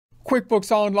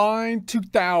QuickBooks Online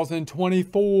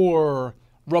 2024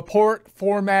 Report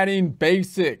Formatting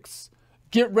Basics.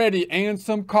 Get ready and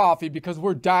some coffee because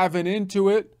we're diving into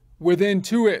it with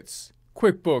Intuit's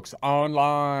QuickBooks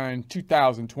Online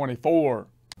 2024.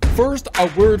 First, a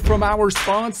word from our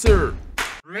sponsor.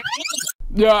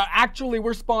 Yeah, actually,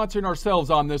 we're sponsoring ourselves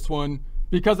on this one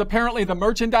because apparently the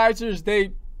merchandisers,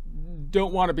 they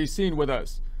don't want to be seen with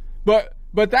us. But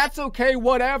that's okay,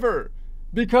 whatever.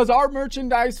 Because our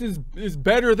merchandise is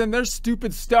better than their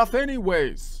stupid stuff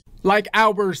anyways. Like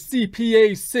our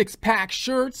CPA 6-pack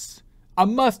shirts, a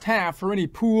must-have for any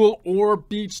pool or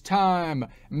beach time.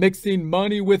 Mixing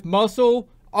money with muscle,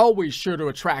 always sure to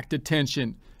attract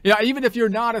attention. Yeah, even if you're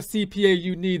not a CPA,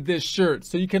 you need this shirt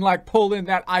so you can like pull in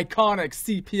that iconic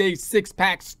CPA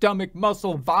 6-pack stomach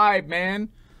muscle vibe, man.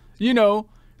 You know,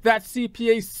 that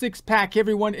CPA 6-pack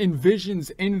everyone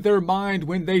envisions in their mind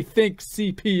when they think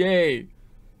CPA.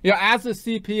 Yeah, as a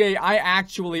CPA, I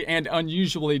actually and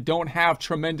unusually don't have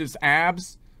tremendous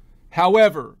abs.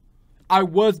 However, I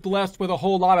was blessed with a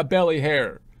whole lot of belly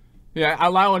hair. Yeah,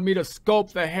 allowing me to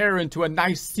sculpt the hair into a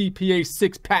nice CPA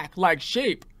 6-pack like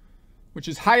shape, which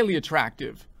is highly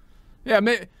attractive. Yeah,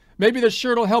 maybe the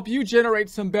shirt will help you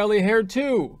generate some belly hair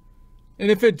too.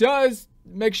 And if it does,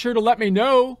 make sure to let me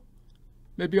know.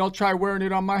 Maybe I'll try wearing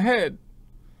it on my head.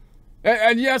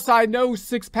 And yes, I know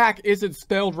 6-pack isn't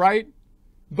spelled right.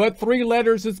 But 3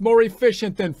 letters is more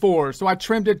efficient than 4, so I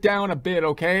trimmed it down a bit,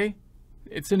 okay?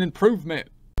 It's an improvement.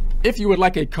 If you would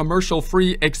like a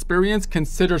commercial-free experience,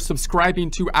 consider subscribing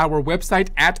to our website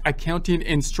at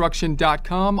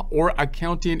accountinginstruction.com or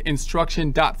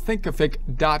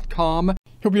accountinginstruction.thinkific.com.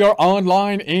 Here we are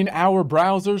online in our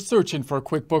browser, searching for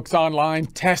QuickBooks Online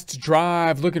Test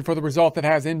Drive, looking for the result that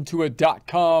has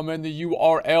Intuit.com and the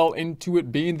URL,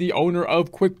 Intuit being the owner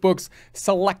of QuickBooks,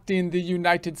 selecting the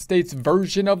United States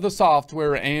version of the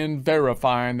software and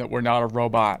verifying that we're not a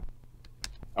robot.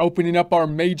 Opening up our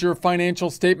major financial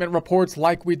statement reports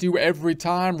like we do every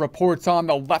time, reports on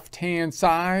the left-hand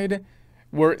side.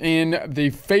 We're in the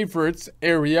favorites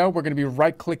area. We're going to be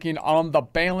right-clicking on the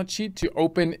balance sheet to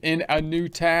open in a new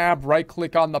tab.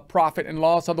 Right-click on the profit and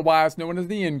loss, otherwise known as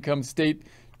the income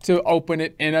statement, to open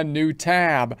it in a new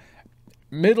tab.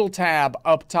 Middle tab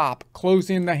up top,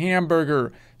 closing the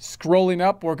hamburger. Scrolling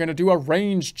up, we're going to do a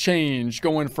range change,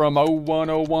 going from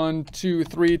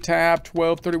 010123 tab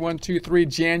 123123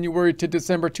 January to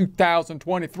December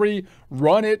 2023.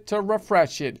 Run it to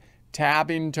refresh it.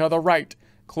 Tabbing to the right.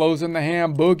 Closing the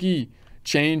ham boogie,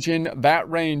 changing that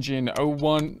range in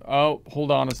 01, oh,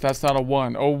 hold on, that's not a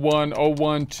 1.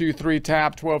 010123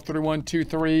 tab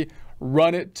 123123.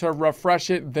 Run it to refresh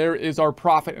it. There is our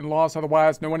profit and loss,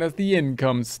 otherwise known as the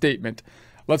income statement.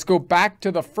 Let's go back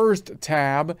to the first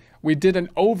tab. We did an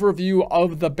overview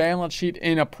of the balance sheet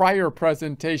in a prior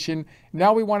presentation.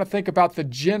 Now we want to think about the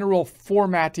general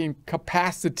formatting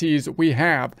capacities we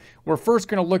have. We're first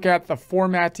going to look at the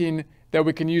formatting that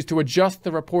we can use to adjust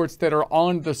the reports that are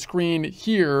on the screen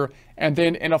here. And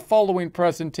then in a following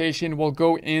presentation, we'll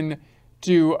go into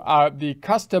the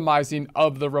customizing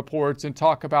of the reports and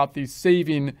talk about the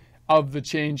saving of the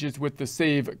changes with the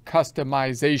save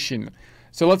customization.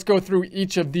 So let's go through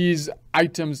each of these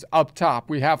items up top.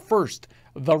 We have first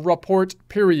the report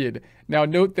period. Now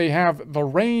note they have the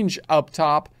range up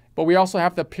top, but we also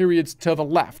have the periods to the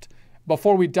left.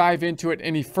 Before we dive into it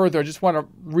any further, I just want to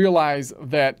realize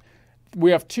that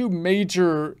we have 2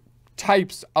 major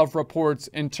types of reports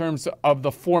in terms of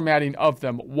the formatting of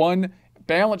them. One,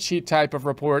 balance sheet type of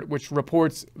report, which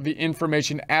reports the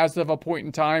information as of a point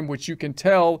in time, which you can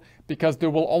tell because there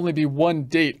will only be one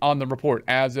date on the report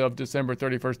as of December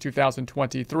 31st,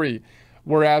 2023.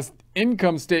 Whereas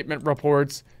income statement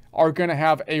reports are going to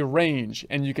have a range,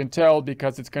 and you can tell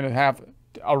because it's going to have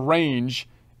a range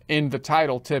in the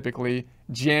title, typically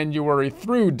January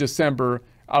through December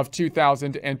of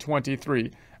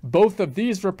 2023. Both of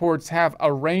these reports have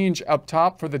a range up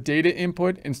top for the data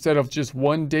input instead of just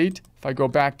one date. If I go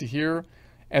back to here,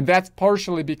 and that's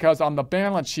partially because on the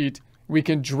balance sheet, we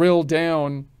can drill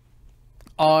down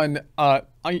on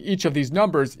each of these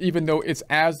numbers, even though it's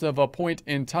as of a point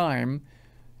in time,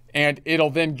 and it'll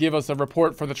then give us a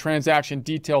report for the transaction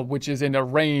detail, which is in a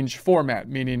range format,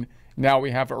 meaning now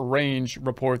we have a range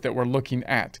report that we're looking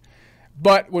at.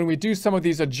 But when we do some of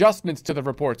these adjustments to the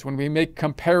reports, when we make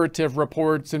comparative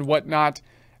reports and whatnot,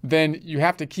 then you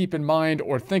have to keep in mind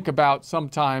or think about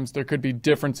sometimes there could be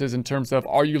differences in terms of,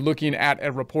 are you looking at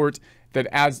a report that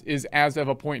is as of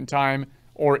a point in time,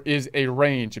 or is a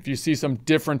range. If you see some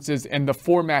differences in the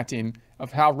formatting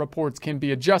of how reports can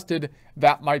be adjusted,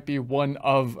 that might be one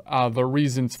of the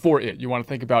reasons for it. You want to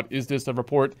think about, is this a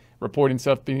report reporting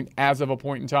something as of a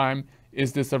point in time?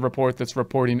 Is this a report that's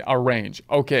reporting a range?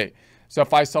 Okay, so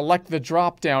if I select the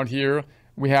drop down here,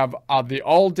 we have the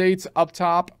all dates up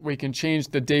top. We can change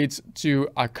the dates to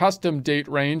a custom date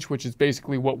range, which is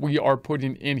basically what we are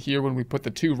putting in here when we put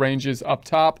the 2 ranges up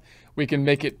top. We can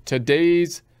make it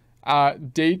today's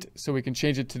date, so we can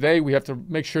change it today. We have to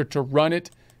make sure to run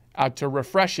it to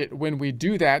refresh it. When we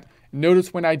do that,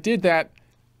 notice when I did that,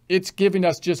 it's giving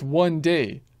us just 1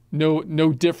 day.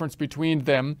 No difference between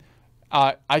them.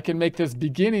 I can make this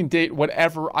beginning date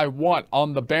whatever I want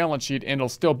on the balance sheet, and it'll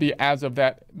still be as of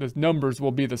that. The numbers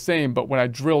will be the same, but when I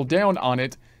drill down on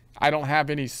it, I don't have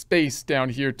any space down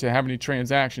here to have any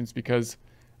transactions because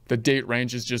the date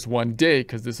range is just 1 day,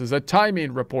 because this is a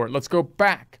timing report. Let's go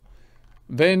back.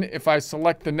 Then if I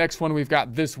select the next one, we've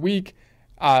got this week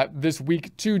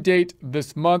to date,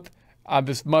 this month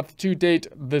to date,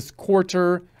 this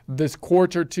quarter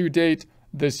to date,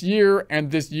 this year, and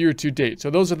this year to date. So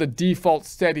those are the default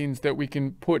settings that we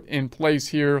can put in place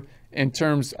here in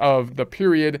terms of the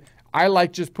period. I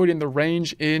like just putting the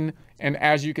range in, and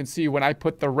as you can see, when I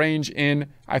put the range in,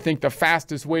 I think the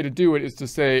fastest way to do it is to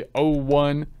say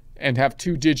 01 and have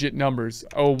 2-digit numbers,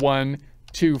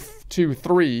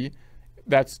 01223.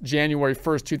 That's January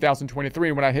 1st, 2023.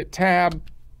 And when I hit tab,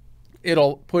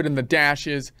 it'll put in the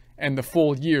dashes and the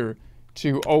full year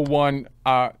to 01,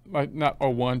 not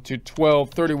 01, to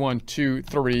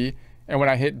 12/31/23. And when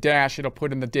I hit dash, it'll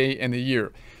put in the day and the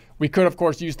year. We could, of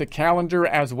course, use the calendar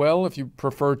as well if you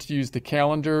prefer to use the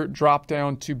calendar drop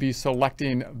down to be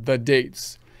selecting the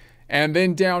dates. And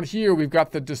then down here, we've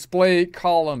got the display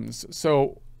columns.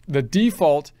 So the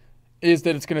default is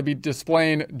that it's going to be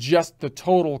displaying just the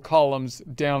total columns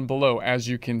down below, as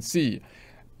you can see.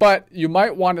 But you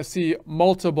might want to see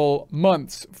multiple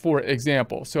months, for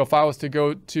example. So if I was to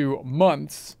go to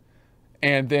months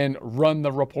and then run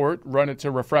the report, run it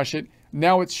to refresh it,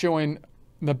 now it's showing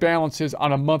the balances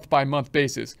on a month-by-month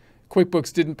basis.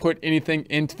 QuickBooks didn't put anything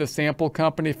into the sample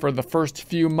company for the first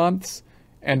few months,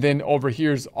 and then over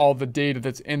here's all the data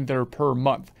that's in there per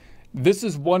month. This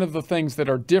is one of the things that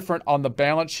are different on the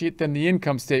balance sheet than the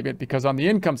income statement, because on the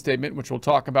income statement, which we'll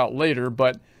talk about later,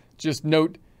 but just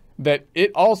note that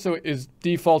it also is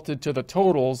defaulted to the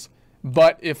totals.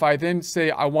 But if I then say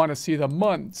I want to see the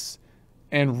months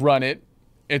and run it,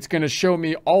 it's going to show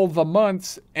me all the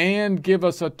months and give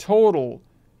us a total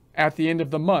at the end of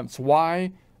the months.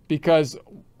 Why? Because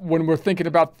when we're thinking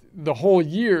about the whole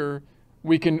year,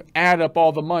 we can add up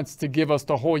all the months to give us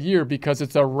the whole year because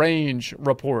it's a range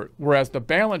report. Whereas the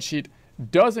balance sheet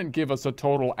doesn't give us a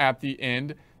total at the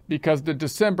end because the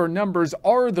December numbers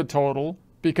are the total,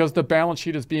 because the balance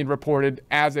sheet is being reported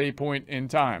as a point in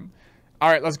time.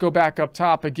 All right, let's go back up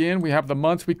top again. We have the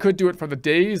months. We could do it for the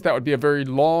days. That would be a very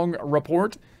long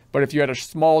report. But if you had a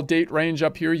small date range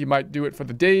up here, you might do it for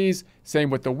the days. Same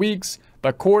with the weeks.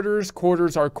 But quarters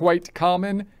are quite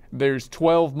common. There's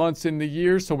 12 months in the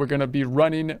year, so we're going to be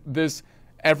running this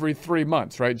every 3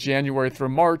 months, right? January through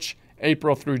March,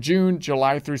 April through June,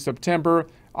 July through September,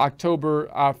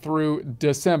 October through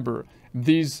December.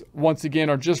 These, once again,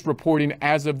 are just reporting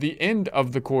as of the end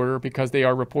of the quarter because they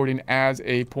are reporting as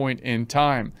a point in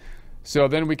time. So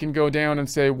then we can go down and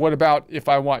say, what about if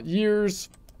I want years?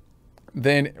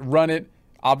 Then run it.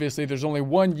 Obviously, there's only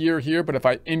 1 year here, but if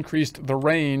I increased the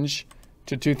range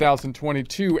to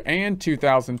 2022 and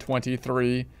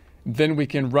 2023, then we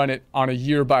can run it on a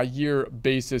year-by-year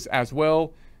basis as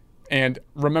well. And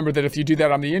remember that if you do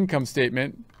that on the income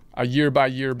statement, a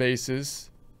year-by-year basis,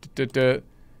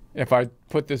 if I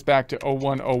put this back to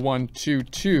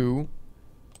 01/01/22,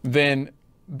 then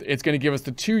it's going to give us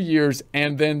the 2 years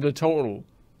and then the total.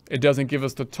 It doesn't give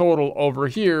us the total over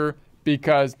here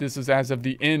because this is as of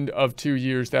the end of 2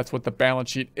 years. That's what the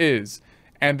balance sheet is.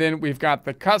 And then we've got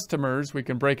the customers. We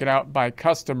can break it out by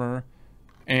customer.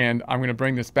 And I'm going to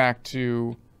bring this back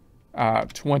to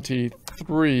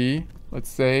 23, let's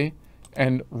say,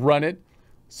 and run it.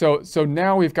 So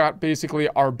now we've got basically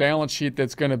our balance sheet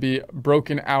that's going to be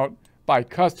broken out by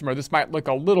customer. This might look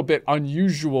a little bit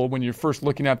unusual when you're first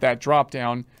looking at that drop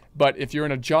down, but if you're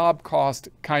in a job cost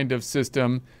kind of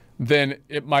system, then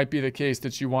it might be the case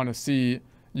that you want to see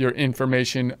your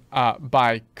information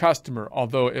by customer,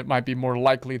 although it might be more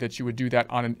likely that you would do that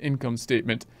on an income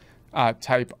statement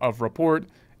type of report.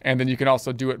 And then you can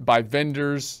also do it by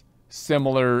vendors,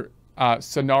 similar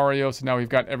scenario. So now we've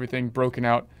got everything broken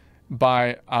out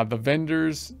by the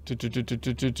vendors.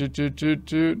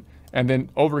 And then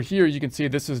over here, you can see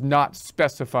this is not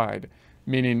specified,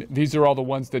 meaning these are all the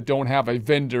ones that don't have a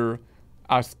vendor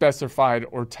specified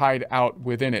or tied out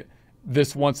within it.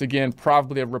 This, once again,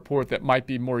 probably a report that might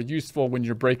be more useful when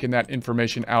you're breaking that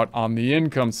information out on the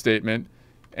income statement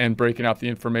and breaking out the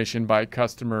information by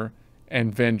customer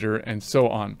and vendor and so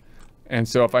on. And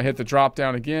so if I hit the drop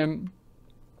down again,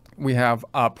 we have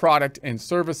product and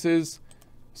services.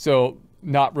 So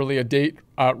not really a date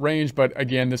range, but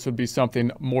again, this would be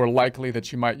something more likely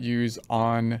that you might use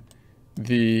on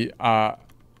the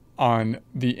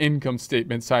income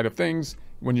statement side of things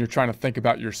when you're trying to think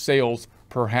about your sales,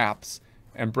 perhaps,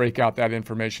 and break out that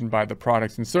information by the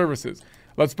products and services.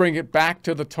 Let's bring it back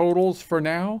to the totals for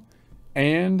now,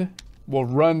 and we'll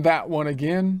run that one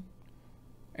again.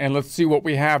 And let's see what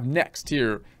we have next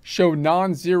here. Show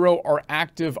non-zero or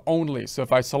active only. So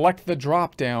if I select the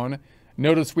drop down,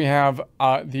 notice we have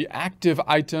the active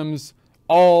items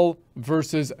all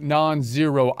versus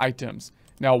non-zero items.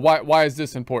 Now, why is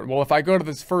this important? Well, if I go to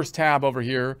this first tab over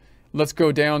here, let's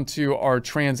go down to our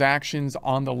transactions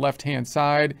on the left-hand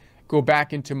side, go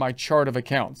back into my chart of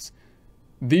accounts.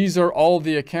 These are all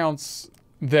the accounts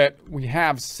that we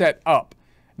have set up.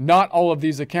 Not all of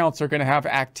these accounts are going to have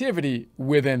activity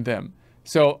within them.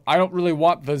 So I don't really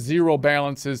want the zero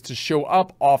balances to show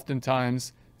up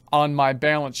oftentimes on my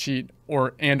balance sheet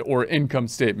or income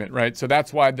statement, right? So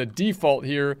that's why the default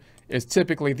here is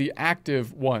typically the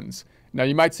active ones. Now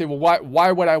you might say, well,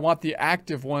 why would I want the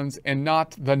active ones and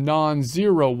not the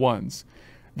non-zero ones?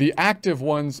 The active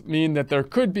ones mean that there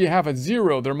could have a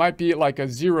zero. There might be like a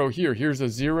zero here. Here's a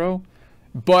zero,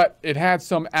 but it had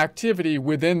some activity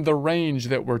within the range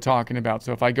that we're talking about.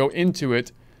 So if I go into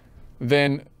it,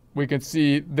 then we can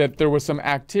see that there was some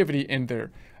activity in there.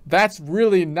 That's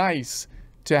really nice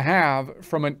to have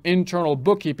from an internal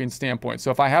bookkeeping standpoint.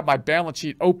 So if I have my balance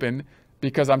sheet open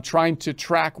because I'm trying to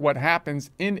track what happens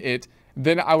in it,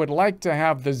 then I would like to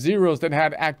have the zeros that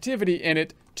had activity in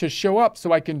it to show up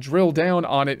so I can drill down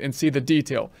on it and see the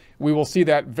detail. We will see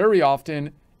that very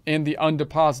often in the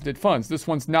undeposited funds. This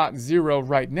one's not zero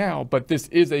right now, but this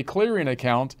is a clearing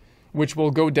account, which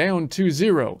will go down to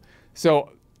zero.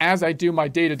 So as I do my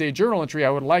day-to-day journal entry, I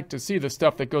would like to see the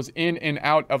stuff that goes in and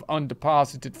out of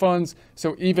undeposited funds.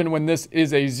 So even when this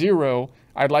is a zero,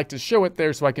 I'd like to show it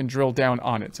there so I can drill down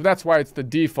on it. So that's why it's the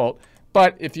default.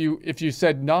 But if you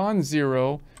said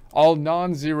non-zero, all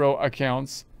non-zero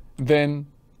accounts, then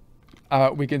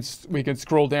we can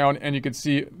scroll down and you can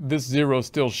see this zero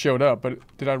still showed up. But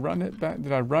did I run it back?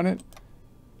 Did I run it?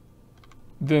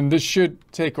 Then this should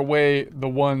take away the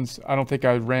ones. I don't think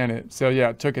I ran it. So yeah,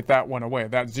 it took that one away.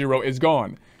 That zero is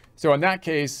gone. So in that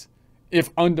case,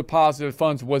 if undeposited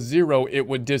funds was zero, it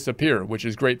would disappear, which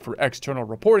is great for external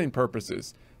reporting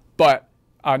purposes, but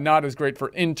not as great for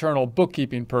internal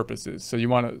bookkeeping purposes. So you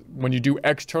want to, when you do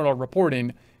external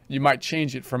reporting, you might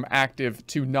change it from active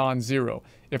to non-zero.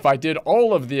 If I did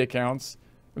all of the accounts,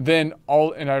 then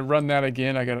and I run that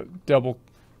again, I got to double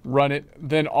run it,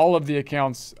 then all of the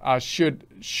accounts should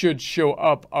show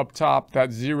up top.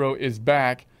 That zero is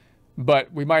back,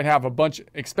 but we might have a bunch,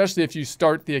 especially if you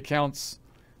start the accounts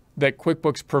that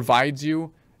QuickBooks provides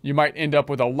you, you might end up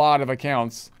with a lot of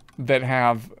accounts that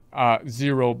have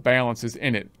zero balances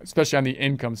in it, especially on the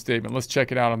income statement. Let's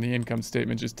check it out on the income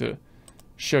statement just to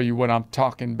show you what I'm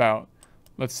talking about.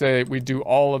 Let's say we do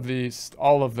all of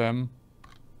them,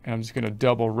 and I'm just going to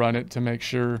double run it to make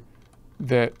sure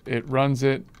that it runs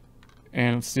it,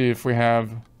 and let's see if we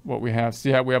have what we have. See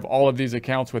how we have all of these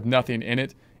accounts with nothing in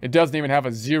it? It doesn't even have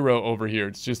a zero over here.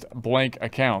 It's just blank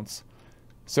accounts.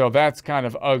 So that's kind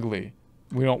of ugly.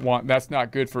 We don't want, that's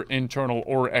not good for internal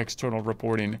or external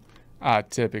reporting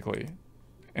typically.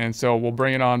 And so we'll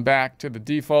bring it on back to the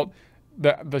default.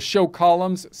 The show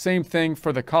columns, same thing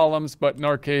for the columns, but in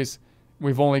our case,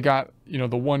 we've only got, the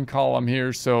one column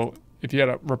here. So if you had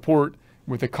a report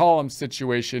with a column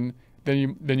situation,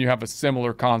 then you have a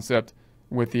similar concept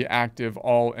with the active,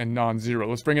 all, and non-zero.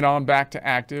 Let's bring it on back to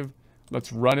active.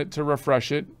 Let's run it to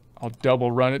refresh it. I'll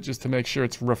double run it just to make sure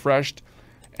it's refreshed.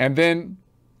 And then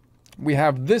we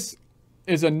have, this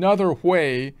is another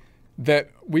way that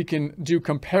we can do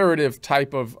comparative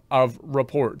type of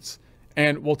reports.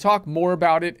 And we'll talk more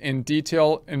about it in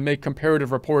detail and make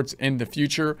comparative reports in the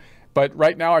future. But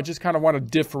right now, I just kind of want to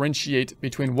differentiate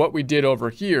between what we did over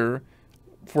here.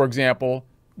 For example,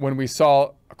 when we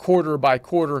saw quarter by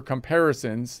quarter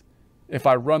comparisons, if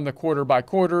I run the quarter by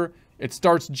quarter, it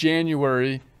starts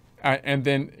January and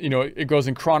then, it goes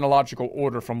in chronological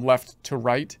order from left to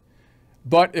right.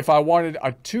 But if I wanted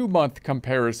a 2-month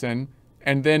comparison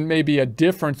and then maybe a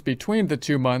difference between the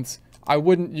 2 months, I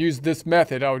wouldn't use this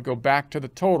method. I would go back to the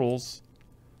totals,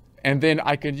 and then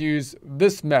I could use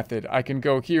this method. I can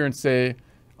go here and say,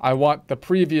 I want the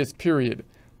previous period.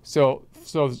 So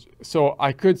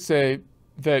I could say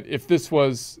that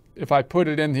if I put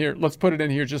it in here, let's put it in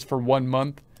here just for 1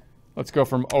 month. Let's go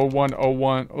from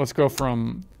 0101. Let's go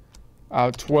from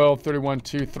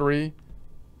 12/31/23.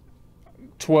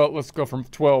 12. Let's go from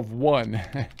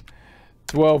 12/1.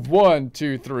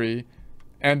 12/1/23.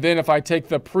 And then if I take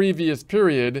the previous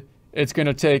period, it's going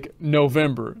to take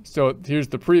November. So here's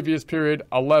the previous period,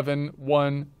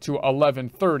 11/1 to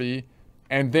 11/30.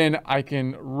 And then I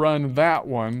can run that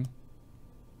one.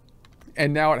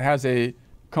 And now it has a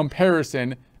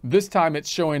comparison. This time it's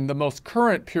showing the most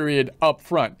current period up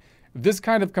front. This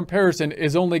kind of comparison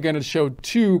is only going to show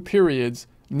 2 periods,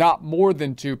 not more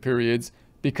than 2 periods,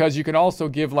 because you can also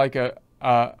give like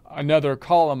another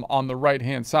column on the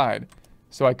right-hand side.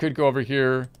 So I could go over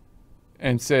here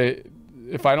and say,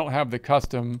 if I don't have the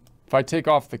custom, if I take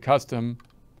off the custom,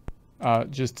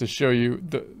 just to show you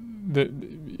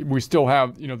we still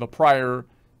have, the prior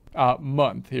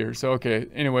month here. So, okay,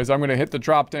 anyways, I'm going to hit the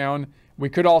drop down. We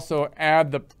could also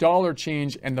add the dollar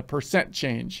change and the percent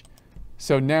change.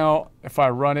 So now if I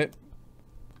run it,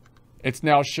 it's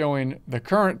now showing the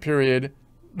current period,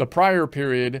 the prior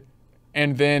period,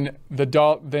 and then the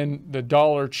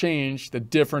dollar change, the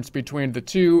difference between the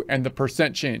two, and the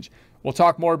percent change. We'll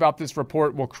talk more about this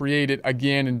report. We'll create it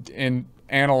again and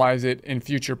analyze it in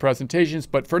future presentations.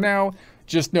 But for now,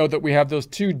 just know that we have those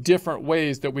 2 different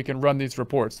ways that we can run these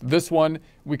reports. This one,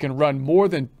 we can run more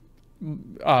than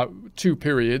 2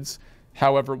 periods,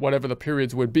 however, whatever the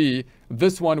periods would be.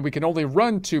 This one, we can only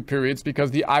run 2 periods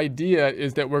because the idea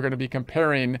is that we're going to be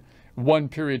comparing one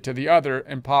period to the other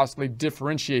and possibly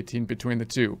differentiating between the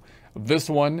two. This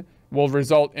one will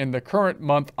result in the current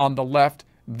month on the left.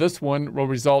 This one will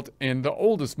result in the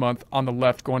oldest month on the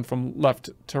left, going from left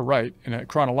to right in a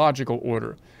chronological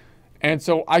order. And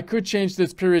so I could change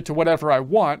this period to whatever I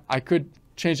want. I could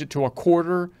change it to a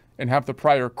quarter and have the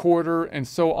prior quarter, and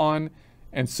so on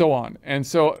and so on. And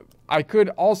so I could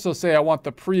also say I want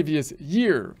the previous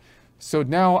year. So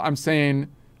now I'm saying,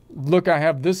 look, I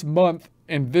have this month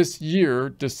and this year,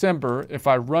 December. If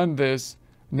I run this,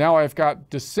 now I've got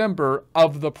December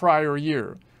of the prior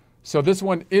year. So this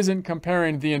one isn't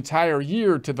comparing the entire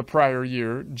year to the prior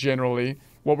year generally.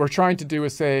 What we're trying to do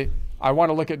is say, I want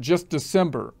to look at just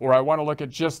December, or I want to look at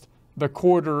just the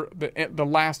quarter, the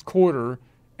last quarter,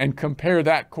 and compare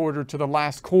that quarter to the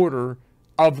last quarter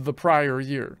of the prior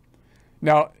year.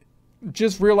 Now,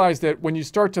 just realize that when you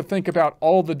start to think about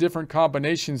all the different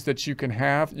combinations that you can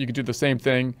have, you can do the same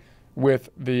thing with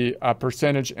the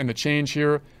percentage and the change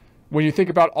here. When you think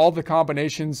about all the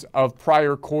combinations of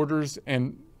prior quarters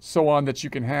and so on that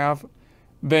you can have,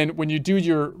 then when you do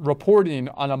your reporting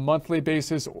on a monthly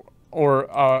basis or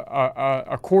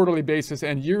a quarterly basis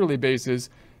and yearly basis,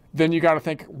 then you got to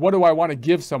think, what do I want to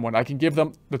give someone? I can give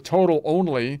them the total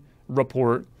only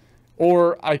report,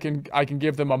 or I can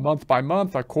give them a month by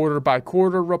month, a quarter by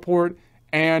quarter report,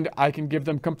 and I can give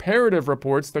them comparative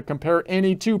reports that compare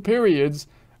any 2 periods,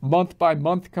 month by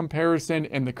month comparison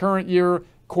in the current year,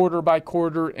 quarter by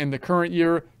quarter in the current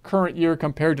year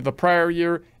compared to the prior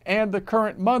year, and the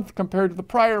current month compared to the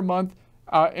prior month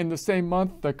in the same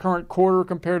month, the current quarter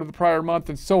compared to the prior month,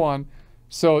 and so on.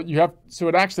 So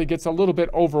it actually gets a little bit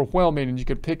overwhelming, and you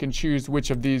could pick and choose which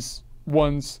of these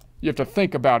ones. You have to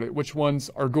think about it, which ones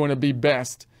are going to be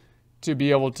best to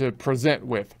be able to present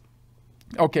with.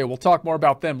 Okay, we'll talk more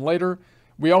about them later.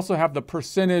 We also have the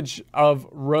percentage of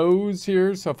rows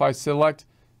here. So if I select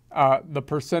the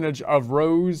percentage of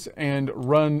rows and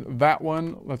run that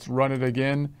one, let's run it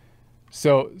again.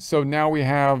 So now we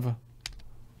have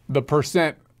the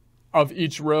percent of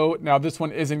each row. Now this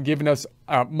one isn't giving us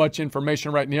much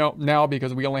information right now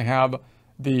because we only have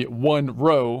the 1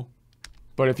 row.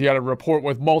 But if you had a report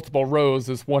with multiple rows,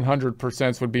 this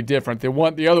 100% would be different.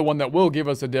 The other one that will give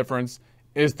us a difference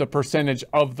is the percentage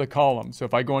of the column. So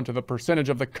if I go into the percentage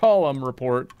of the column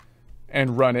report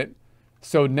and run it,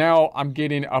 so now I'm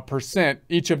getting a percent,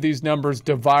 each of these numbers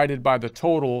divided by the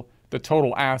total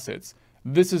assets.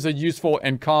 This is a useful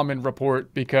and common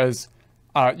report because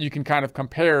you can kind of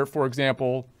compare, for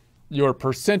example, your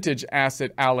percentage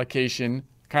asset allocation,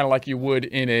 kind of like you would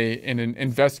in an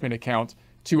investment account,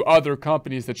 to other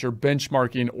companies that you're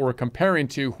benchmarking or comparing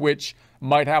to, which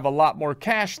might have a lot more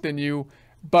cash than you.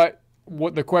 But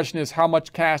what the question is, how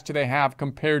much cash do they have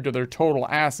compared to their total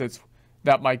assets?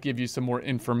 That might give you some more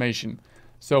information.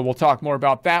 So we'll talk more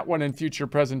about that one in future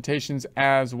presentations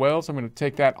as well. So I'm going to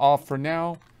take that off for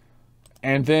now.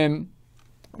 And then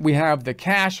we have the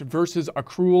cash versus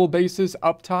accrual basis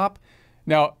up top.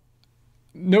 Now,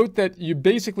 note that you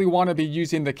basically want to be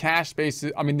using the cash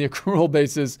basis, the accrual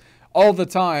basis all the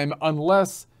time,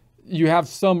 unless you have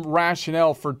some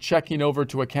rationale for checking over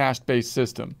to a cash-based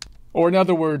system. Or in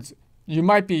other words, you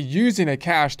might be using a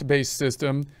cash-based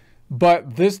system,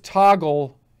 but this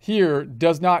toggle here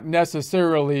is not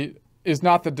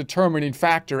the determining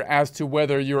factor as to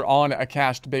whether you're on a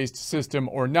cash-based system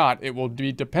or not. It will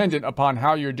be dependent upon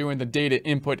how you're doing the data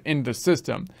input in the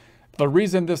system. The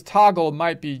reason this toggle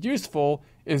might be useful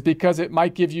is because it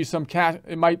might give you some cash,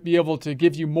 it might be able to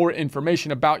give you more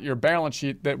information about your balance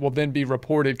sheet that will then be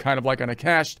reported kind of like on a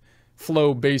cash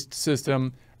flow based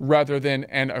system rather than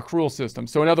an accrual system.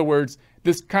 So in other words,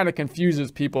 this kind of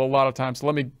confuses people a lot of times. So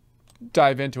let me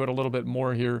dive into it a little bit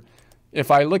more here. If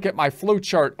I look at my flow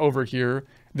chart over here,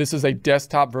 this is a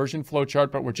desktop version flow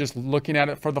chart, but we're just looking at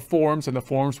it for the forms, and the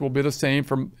forms will be the same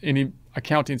from any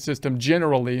accounting system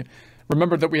generally.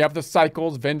 Remember that we have the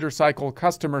cycles: vendor cycle,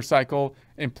 customer cycle,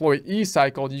 employee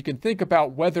cycle. You can think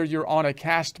about whether you're on a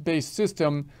cash-based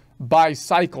system by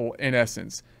cycle in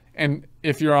essence. And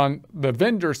if you're on the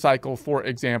vendor cycle, for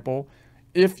example,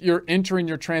 if you're entering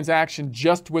your transaction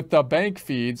just with the bank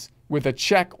feeds with a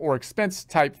check or expense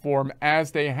type form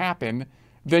as they happen,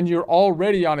 then you're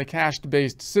already on a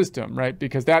cash-based system, right?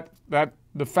 Because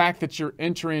the fact that you're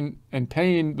entering and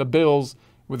paying the bills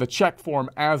with a check form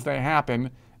as they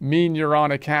happen mean you're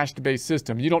on a cash-based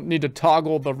system. You don't need to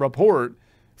toggle the report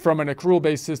from an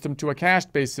accrual-based system to a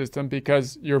cash-based system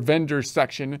because your vendor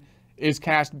section is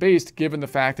cash-based, given the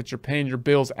fact that you're paying your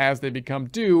bills as they become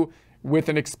due with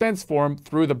an expense form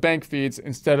through the bank feeds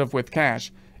instead of with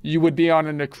cash. You would be on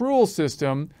an accrual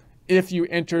system if you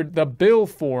entered the bill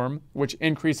form, which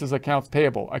increases accounts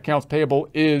payable. Accounts payable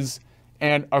is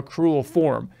an accrual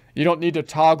form. You don't need to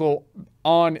toggle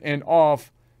on and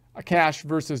off a cash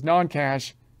versus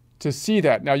non-cash to see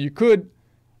that. Now you could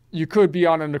be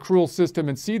on an accrual system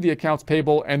and see the accounts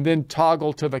payable and then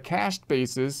toggle to the cash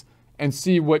basis and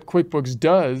see what QuickBooks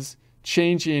does,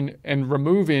 changing and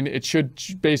removing. It should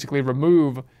basically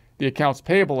remove the accounts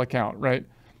payable account, right?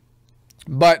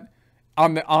 But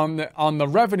on the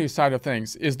revenue side of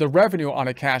things, is the revenue on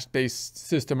a cash-based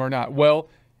system or not? Well,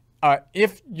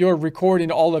 if you're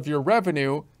recording all of your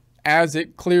revenue as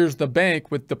it clears the bank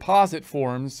with deposit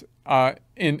forms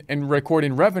and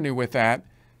recording revenue with that,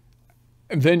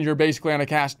 then you're basically on a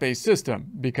cash-based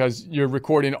system because you're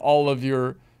recording all of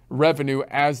your revenue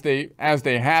as they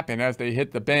happen, as they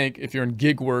hit the bank, if you're in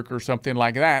gig work or something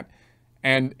like that,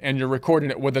 and you're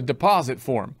recording it with a deposit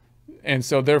form. And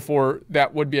so therefore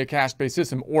that would be a cash-based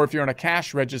system. Or if you're on a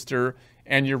cash register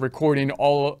and you're recording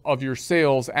all of your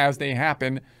sales as they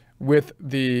happen with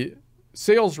the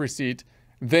sales receipt,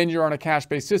 then you're on a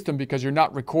cash-based system because you're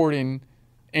not recording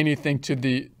anything to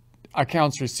the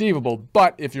accounts receivable.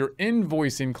 But if you're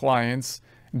invoicing clients,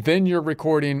 then you're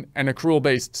recording an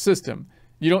accrual-based system.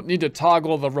 You don't need to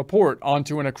toggle the report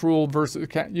onto an accrual versus,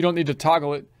 you don't need to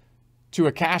toggle it to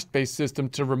a cash-based system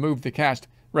to remove the cash,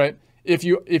 right? If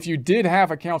you did have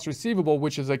accounts receivable,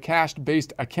 which is a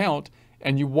cash-based account,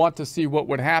 and you want to see what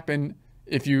would happen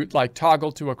if you like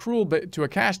toggle to accrual to a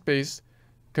cash base,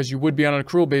 because you would be on an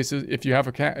accrual basis if you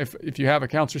have if you have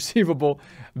accounts receivable,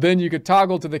 then you could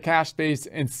toggle to the cash base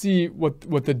and see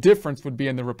what the difference would be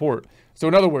in the report. So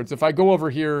in other words, if I go over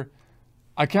here,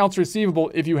 accounts receivable,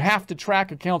 if you have to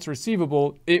track accounts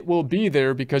receivable, it will be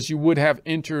there because you would have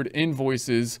entered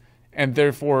invoices and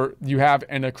therefore you have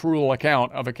an accrual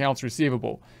account of accounts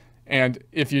receivable. And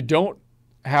if you don't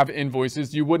have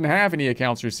invoices, you wouldn't have any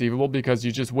accounts receivable because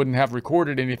you just wouldn't have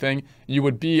recorded anything. You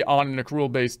would be on an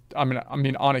accrual-based, I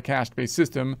mean on a cash-based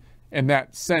system in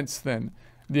that sense then.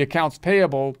 The accounts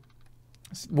payable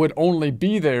would only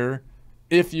be there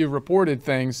if you reported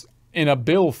things in a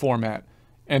bill format,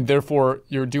 and therefore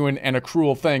you're doing an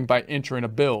accrual thing by entering a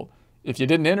bill. If you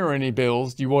didn't enter any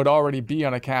bills, you would already be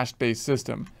on a cash-based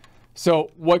system.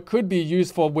 So what could be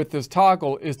useful with this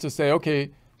toggle is to say,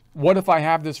 okay, what if I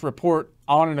have this report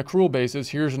on an accrual basis?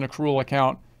 Here's an accrual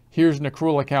account. Here's an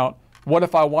accrual account. What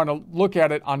if I want to look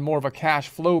at it on more of a cash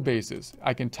flow basis?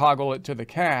 I can toggle it to the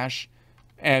cash,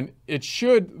 and it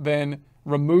should then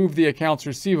remove the accounts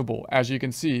receivable. As you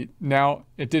can see, now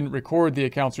it didn't record the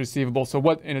accounts receivable.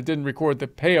 And it didn't record the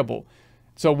payable.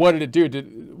 So what did it do?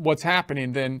 What's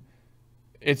happening then?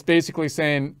 It's basically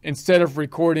saying instead of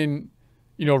recording,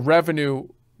 revenue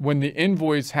when the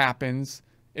invoice happens,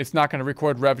 it's not going to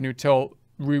record revenue till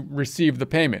we receive the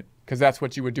payment, because that's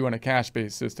what you would do in a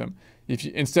cash-based system. If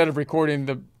you, instead of recording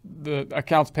the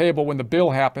accounts payable when the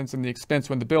bill happens and the expense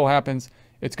when the bill happens,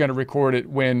 it's going to record it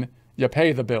when you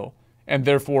pay the bill, and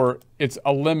therefore it's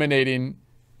eliminating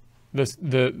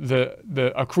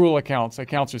the accrual accounts,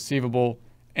 accounts receivable,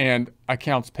 and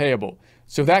accounts payable.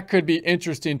 So that could be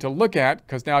interesting to look at,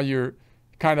 because now you're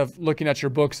kind of looking at your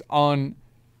books on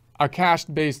a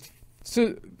cash-based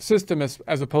system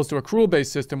as opposed to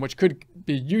accrual-based system, which could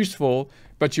be useful,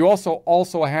 but you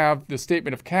also have the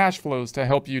statement of cash flows to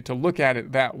help you to look at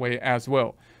it that way as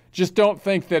well. Just don't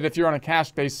think that if you're on a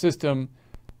cash-based system,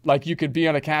 like you could be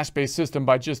on a cash-based system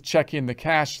by just checking the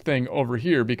cash thing over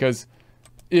here, because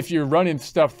if you're running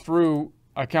stuff through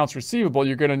accounts receivable,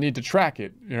 you're going to need to track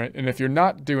it, right? And if you're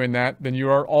not doing that, then you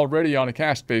are already on a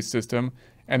cash-based system,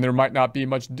 and there's not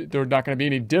going to be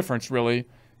any difference really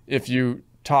if you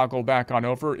toggle back on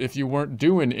over if you weren't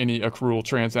doing any accrual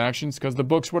transactions, because the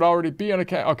books would already be on a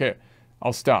cash. Okay,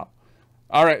 I'll stop.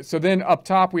 All right, so then up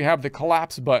top we have the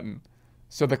collapse button.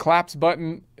 So the collapse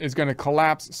button is going to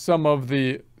collapse some of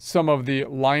the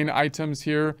line items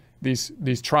here,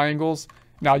 these triangles.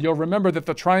 Now you'll remember that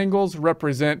the triangles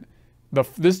represent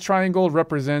this triangle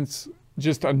represents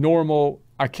just a normal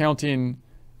accounting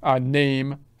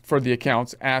name for the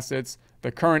accounts assets.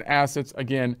 The current assets,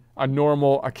 again, a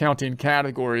normal accounting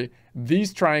category.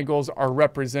 These triangles are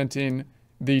representing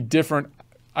the different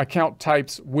account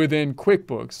types within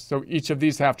QuickBooks. So each of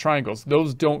these have triangles.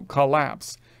 Those don't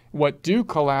collapse. What do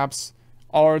collapse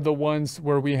are the ones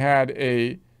where we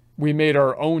made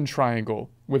our own triangle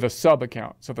with a sub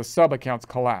account. So the sub accounts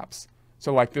collapse.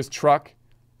 So like this truck,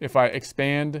 if I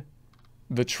expand,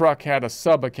 the truck had a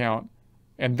sub account,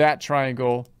 and that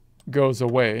triangle goes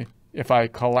away if I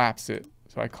collapse it.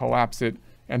 So I collapse it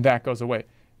and that goes away.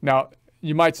 Now,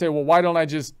 you might say, well, why don't I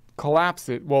just collapse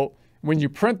it? Well, when you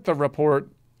print the report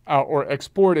or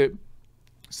export it,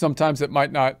 sometimes it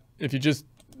might not, if you just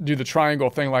do the triangle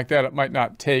thing like that, it might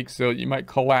not take, so you might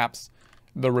collapse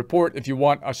the report. If you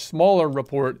want a smaller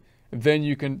report, then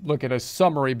you can look at a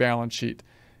summary balance sheet.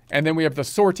 And then we have the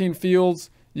sorting fields.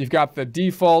 You've got the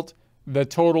default, the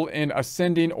total in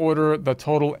ascending order, the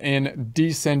total in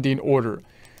descending order.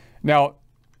 Now,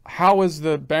 how is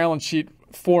the balance sheet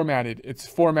formatted? It's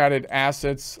formatted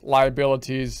assets,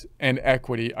 liabilities, and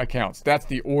equity accounts. That's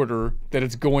the order that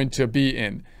it's going to be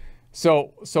in.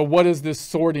 So what is this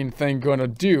sorting thing going to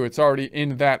do? It's already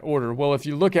in that order. Well, if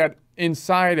you look at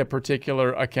inside a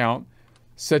particular account,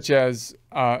 such as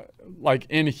like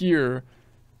in here,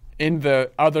 in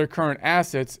the other current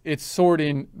assets, it's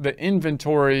sorting the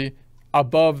inventory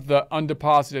above the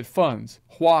undeposited funds.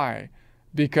 Why?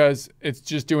 Because it's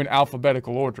just doing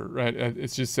alphabetical order, right?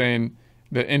 It's just saying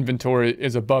the inventory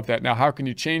is above that. Now, how can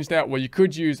you change that? Well, you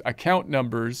could use account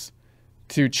numbers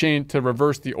to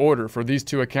reverse the order for these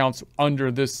two accounts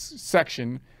under this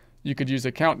section. You could use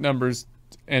account numbers,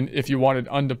 and if you wanted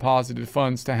undeposited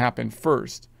funds to happen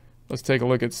first. Let's take a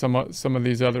look at some of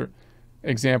these other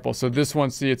examples. So this one,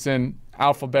 see, it's in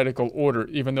alphabetical order,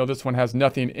 even though this one has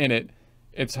nothing in it.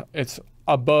 It's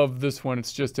above this one.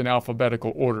 It's just in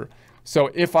alphabetical order.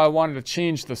 So if I wanted to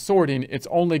change the sorting, it's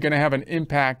only going to have an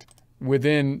impact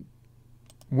within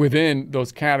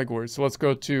those categories. So let's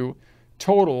go to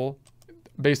total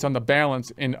based on the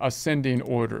balance in ascending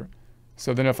order.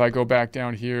 So then if I go back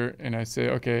down here and I say,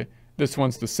 okay, this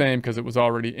one's the same because it was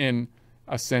already in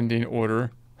ascending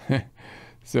order.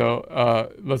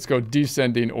 So let's go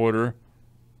descending order.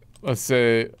 Let's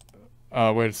say,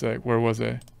 wait a sec, where was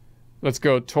I? Let's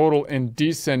go total in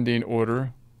descending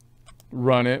order,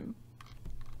 run it.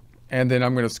 And then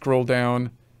I'm going to scroll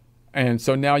down. And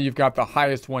so now you've got the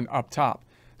highest one up top.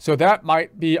 So that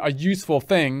might be a useful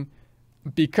thing,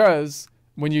 because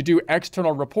when you do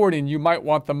external reporting, you might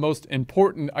want the most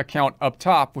important account up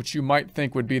top, which you might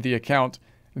think would be the account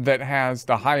that has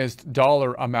the highest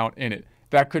dollar amount in it.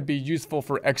 That could be useful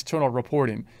for external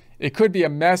reporting. It could be a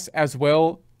mess as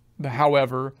well,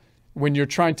 however, when you're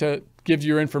trying to give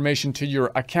your information to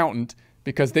your accountant,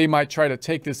 because they might try to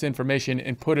take this information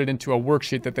and put it into a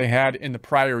worksheet that they had in the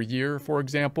prior year, for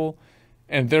example,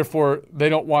 and therefore they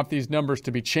don't want these numbers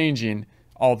to be changing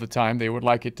all the time. They would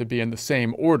like it to be in the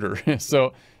same order.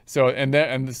 So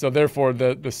therefore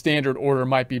the standard order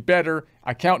might be better.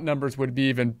 Account numbers would be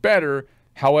even better.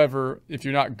 However, if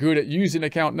you're not good at using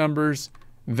account numbers,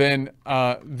 then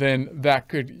that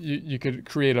you could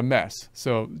create a mess.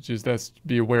 So let's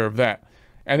be aware of that.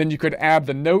 And then you could add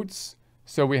the notes.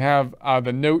 So we have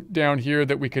the note down here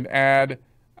that we could add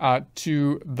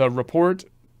to the report.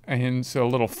 And so a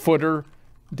little footer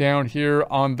down here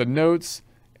on the notes.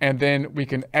 And then we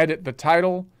can edit the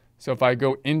title. So if I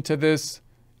go into this,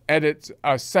 edit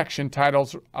section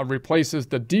titles, replaces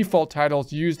the default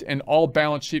titles used in all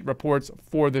balance sheet reports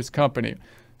for this company.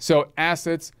 So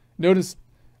assets, notice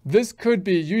this could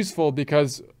be useful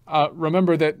because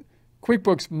remember that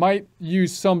QuickBooks might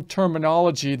use some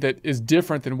terminology that is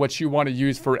different than what you want to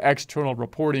use for external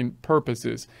reporting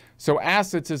purposes. So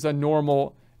assets is a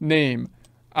normal name.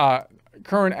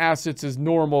 Current assets is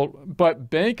normal,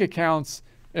 but bank accounts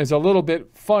is a little bit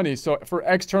funny. So for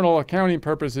external accounting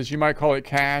purposes, you might call it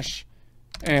cash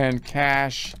and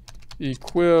cash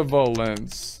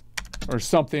equivalents or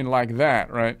something like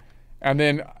that, right? And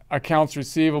then accounts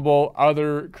receivable,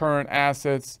 other current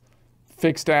assets,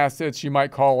 fixed assets, you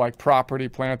might call like property,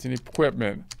 plant, and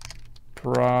equipment.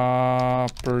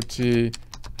 Property,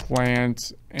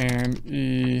 plant, and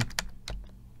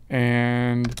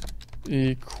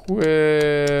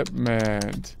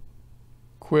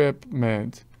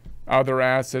equipment. Other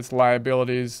assets,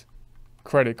 liabilities,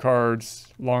 credit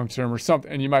cards, long-term or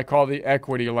something. And you might call the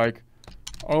equity like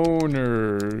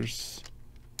owner's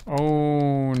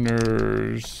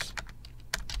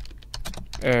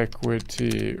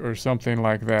equity or something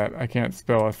like that. I can't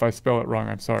spell. If I spell it wrong,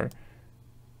 I'm sorry.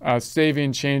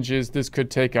 Saving changes. This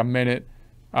could take a minute.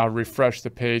 Refresh the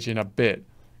page in a bit.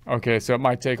 Okay, so it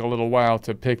might take a little while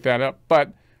to pick that up,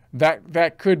 but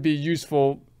that could be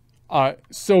useful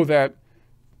so that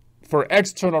for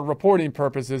external reporting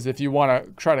purposes, if you want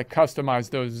to try to customize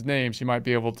those names, you might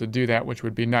be able to do that, which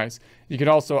would be nice. You can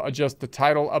also adjust the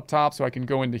title up top, so I can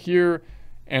go into here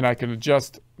and I can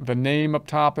adjust the name up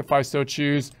top if I so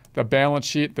choose. The balance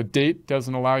sheet, the date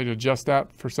doesn't allow you to adjust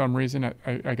that for some reason.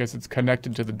 I guess it's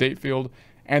connected to the date field.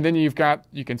 And then you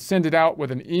can send it out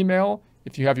with an email.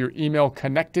 If you have your email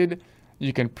connected,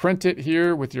 you can print it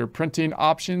here with your printing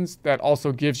options. That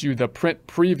also gives you the print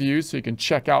preview so you can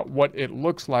check out what it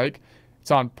looks like.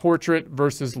 It's on portrait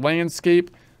versus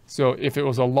landscape. So if it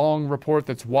was a long report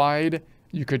that's wide,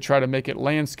 you could try to make it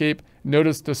landscape.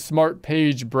 Notice the smart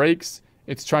page breaks.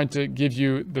 It's trying to give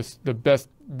you the best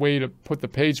way to put the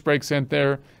page breaks in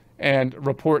there, and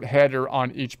report header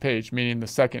on each page, meaning the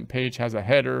second page has a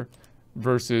header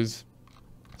versus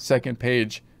second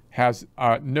page has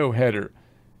no header.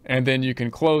 And then you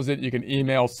can close it, you can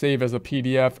email, save as a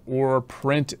PDF, or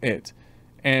print it.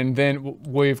 And then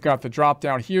we've got the drop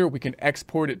down here. We can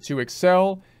export it to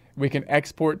Excel. We can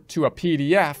export to a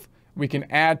PDF. We can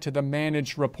add to the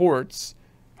managed reports.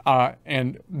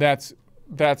 And that's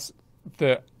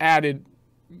the added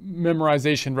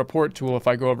memorization report tool. If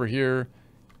I go over here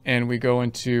and we go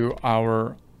into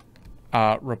our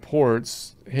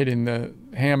reports, hitting the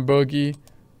ham boogie,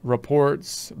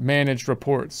 reports, managed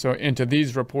reports. So into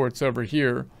these reports over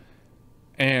here.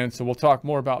 And so we'll talk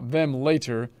more about them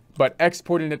later, but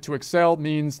exporting it to Excel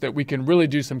means that we can really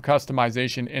do some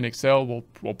customization in Excel.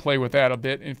 We'll play with that a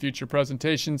bit in future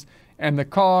presentations. And the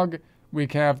cog, we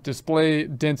have display,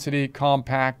 density,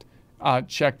 compact,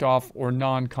 checked off, or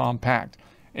non-compact.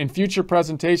 In future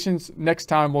presentations, next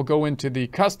time we'll go into the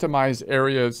customized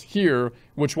areas here,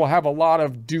 which will have a lot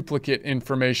of duplicate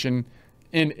information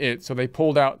in it. So they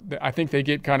pulled out, I think they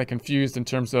get kind of confused in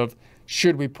terms of,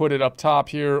 should we put it up top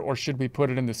here or should we put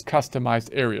it in this customized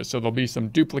area? So there'll be some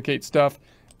duplicate stuff,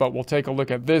 but we'll take a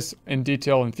look at this in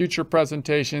detail in future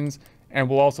presentations. And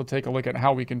we'll also take a look at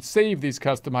how we can save these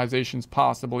customizations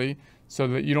possibly so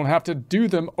that you don't have to do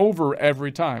them over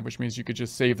every time, which means you could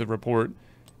just save the report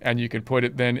and you can put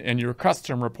it then in your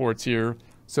custom reports here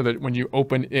so that when you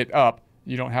open it up,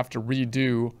 you don't have to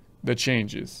redo the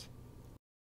changes.